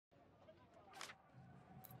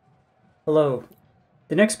Hello.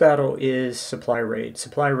 The next battle is Supply Raid.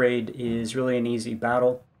 Supply Raid is really an easy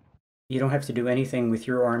battle. You don't have to do anything with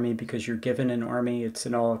your army because you're given an army. It's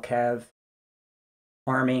an all-cav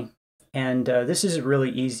army. And this is a really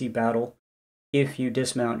easy battle if you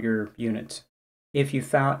dismount your units. If you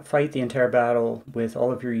fight the entire battle with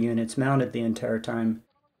all of your units mounted the entire time,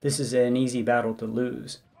 this is an easy battle to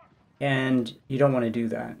lose. And you don't want to do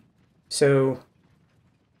that. So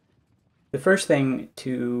the first thing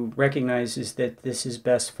to recognize is that this is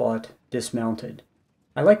best fought dismounted.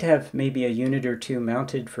 I like to have maybe a unit or two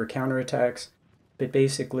mounted for counterattacks, but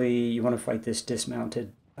basically you want to fight this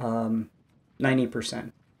dismounted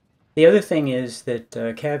 90%. The other thing is that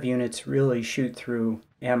cav units really shoot through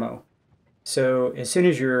ammo. So as soon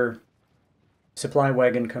as your supply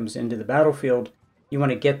wagon comes into the battlefield, you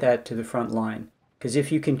want to get that to the front line, because if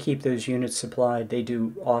you can keep those units supplied, they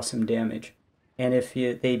do awesome damage. And if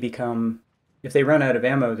they run out of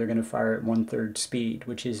ammo, they're going to fire at 1/3 speed,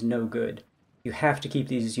 which is no good. You have to keep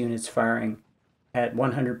these units firing at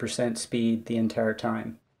 100% speed the entire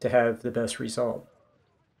time to have the best result.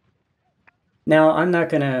 Now, I'm not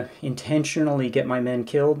going to intentionally get my men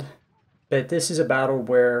killed, but this is a battle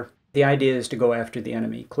where the idea is to go after the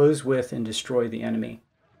enemy, close with and destroy the enemy.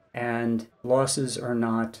 And losses are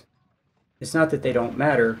not, it's not that they don't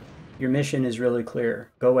matter. Your mission is really clear.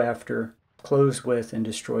 Go after, close with, and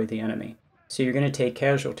destroy the enemy. So you're going to take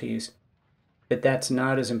casualties, but that's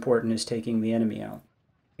not as important as taking the enemy out.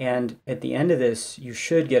 And at the end of this, you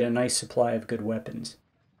should get a nice supply of good weapons.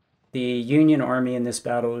 The Union Army in this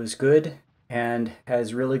battle is good and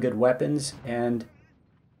has really good weapons, and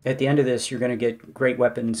at the end of this, you're going to get great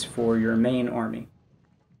weapons for your main army.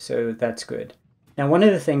 So that's good. Now, one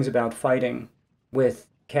of the things about fighting with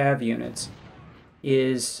cav units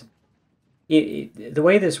is, the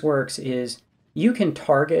way this works is you can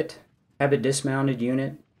have a dismounted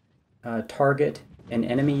unit target an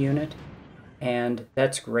enemy unit, and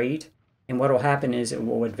that's great. And what will happen is it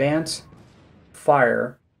will advance,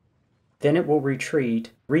 fire, then it will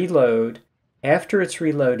retreat, reload. After it's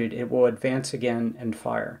reloaded, it will advance again and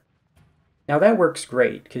fire. Now that works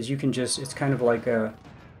great because you can just, it's kind of like a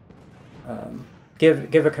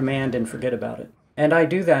give a command and forget about it. And I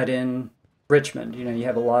do that in Richmond. You know, you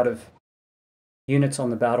have a lot of units on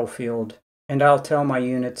the battlefield, and I'll tell my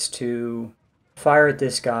units to fire at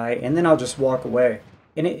this guy, and then I'll just walk away.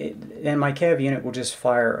 And my cav unit will just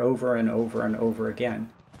fire over and over and over again.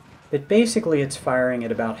 But basically it's firing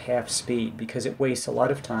at about half speed because it wastes a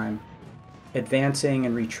lot of time advancing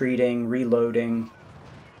and retreating, reloading,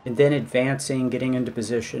 and then advancing, getting into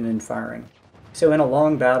position, and firing. So in a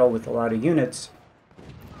long battle with a lot of units,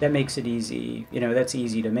 that makes it easy. You know, that's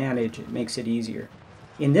easy to manage. It makes it easier.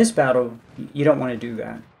 In this battle, you don't want to do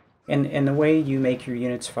that. And the way you make your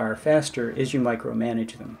units fire faster is you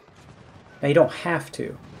micromanage them. Now, you don't have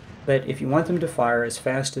to, but if you want them to fire as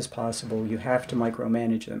fast as possible, you have to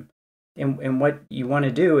micromanage them. And what you want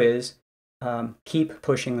to do is keep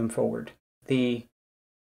pushing them forward. The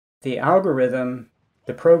algorithm,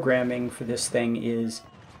 the programming for this thing is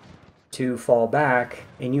to fall back,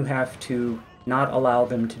 and you have to not allow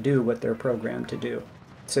them to do what they're programmed to do.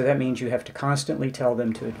 So that means you have to constantly tell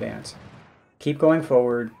them to advance. Keep going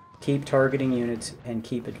forward, keep targeting units, and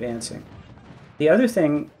keep advancing. The other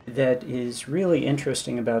thing that is really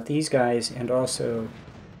interesting about these guys, and also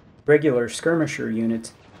regular skirmisher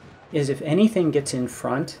units, is if anything gets in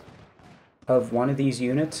front of one of these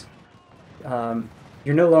units,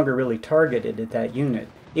 you're no longer really targeted at that unit.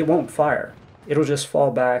 It won't fire. It'll just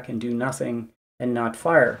fall back and do nothing and not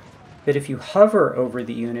fire. But if you hover over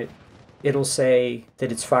the unit, it'll say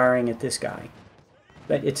that it's firing at this guy.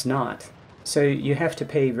 But it's not. So you have to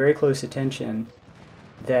pay very close attention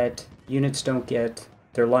that units don't get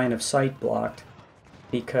their line of sight blocked,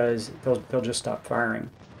 because they'll just stop firing.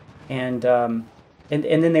 And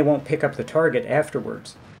then they won't pick up the target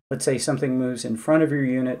afterwards. Let's say something moves in front of your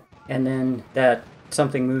unit, and then that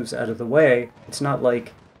something moves out of the way. It's not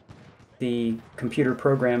like the computer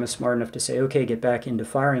program is smart enough to say, okay, get back into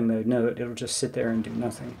firing mode. No, it'll just sit there and do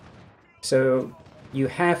nothing. So you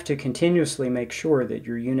have to continuously make sure that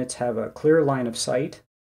your units have a clear line of sight,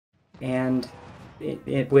 and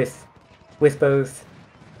with both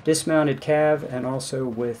dismounted cav and also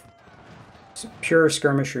with pure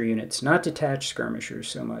skirmisher units, not detached skirmishers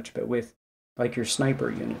so much, but with like your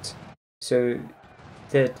sniper units, so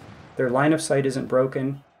that their line of sight isn't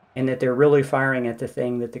broken and that they're really firing at the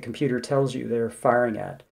thing that the computer tells you they're firing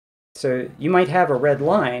at. So you might have a red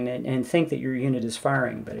line and think that your unit is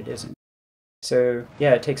firing, but it isn't. So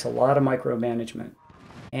yeah, it takes a lot of micromanagement.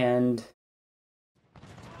 And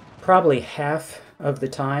probably half of the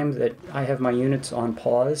time that I have my units on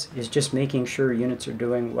pause is just making sure units are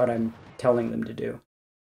doing what I'm telling them to do.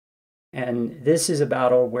 And this is a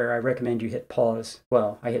battle where I recommend you hit pause.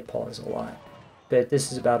 Well, I hit pause a lot, but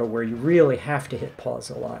this is a battle where you really have to hit pause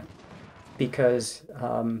a lot, because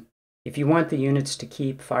if you want the units to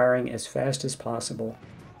keep firing as fast as possible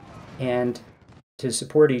and to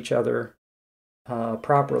support each other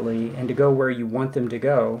properly and to go where you want them to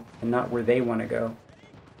go and not where they want to go,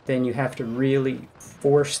 then you have to really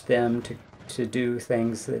force them to do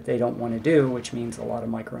things that they don't want to do, which means a lot of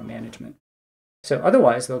micromanagement. So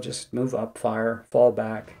otherwise, they'll just move up, fire, fall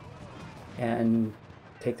back, and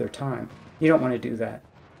take their time. You don't want to do that.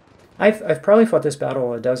 I've probably fought this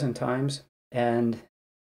battle a dozen times and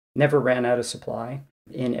never ran out of supply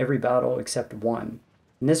in every battle except one.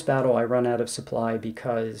 In this battle, I run out of supply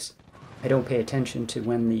because I don't pay attention to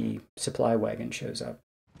when the supply wagon shows up.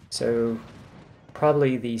 So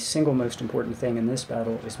probably the single most important thing in this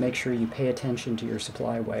battle is make sure you pay attention to your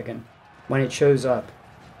supply wagon. When it shows up,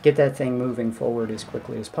 get that thing moving forward as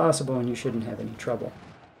quickly as possible, and you shouldn't have any trouble.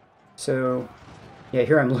 So, yeah,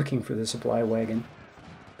 here I'm looking for the supply wagon.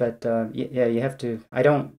 But, yeah, you have to... I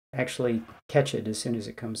don't actually catch it as soon as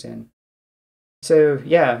it comes in. So,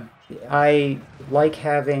 yeah, I like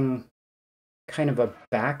having kind of a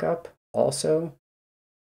backup also,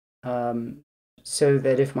 so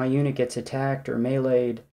that if my unit gets attacked or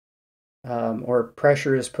meleeed, or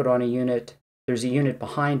pressure is put on a unit, there's a unit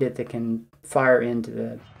behind it that can fire into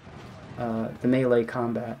the melee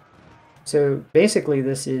combat. So basically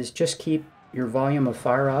this is just keep your volume of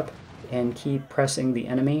fire up and keep pressing the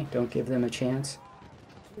enemy. Don't give them a chance.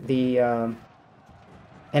 The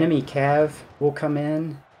enemy cav will come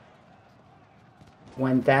in.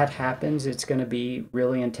 When that happens, it's going to be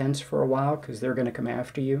really intense for a while because they're going to come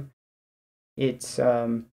after you. It's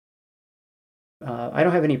I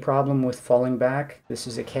don't have any problem with falling back. This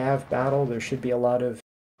is a cav battle. There should be a lot of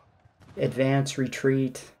advance,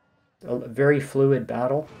 retreat, a very fluid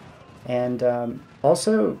battle. And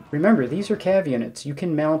also, remember, these are cav units. You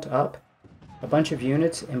can mount up a bunch of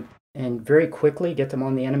units and very quickly get them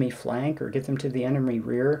on the enemy flank or get them to the enemy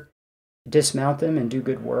rear, dismount them and do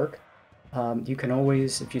good work. You can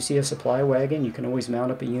always, if you see a supply wagon, you can always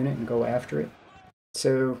mount up a unit and go after it.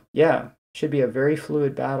 So, yeah, should be a very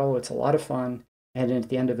fluid battle. It's a lot of fun. And at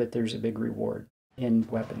the end of it, there's a big reward in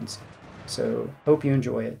weapons. So, hope you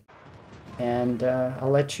enjoy it. And I'll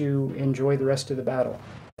let you enjoy the rest of the battle.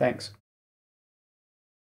 Thanks.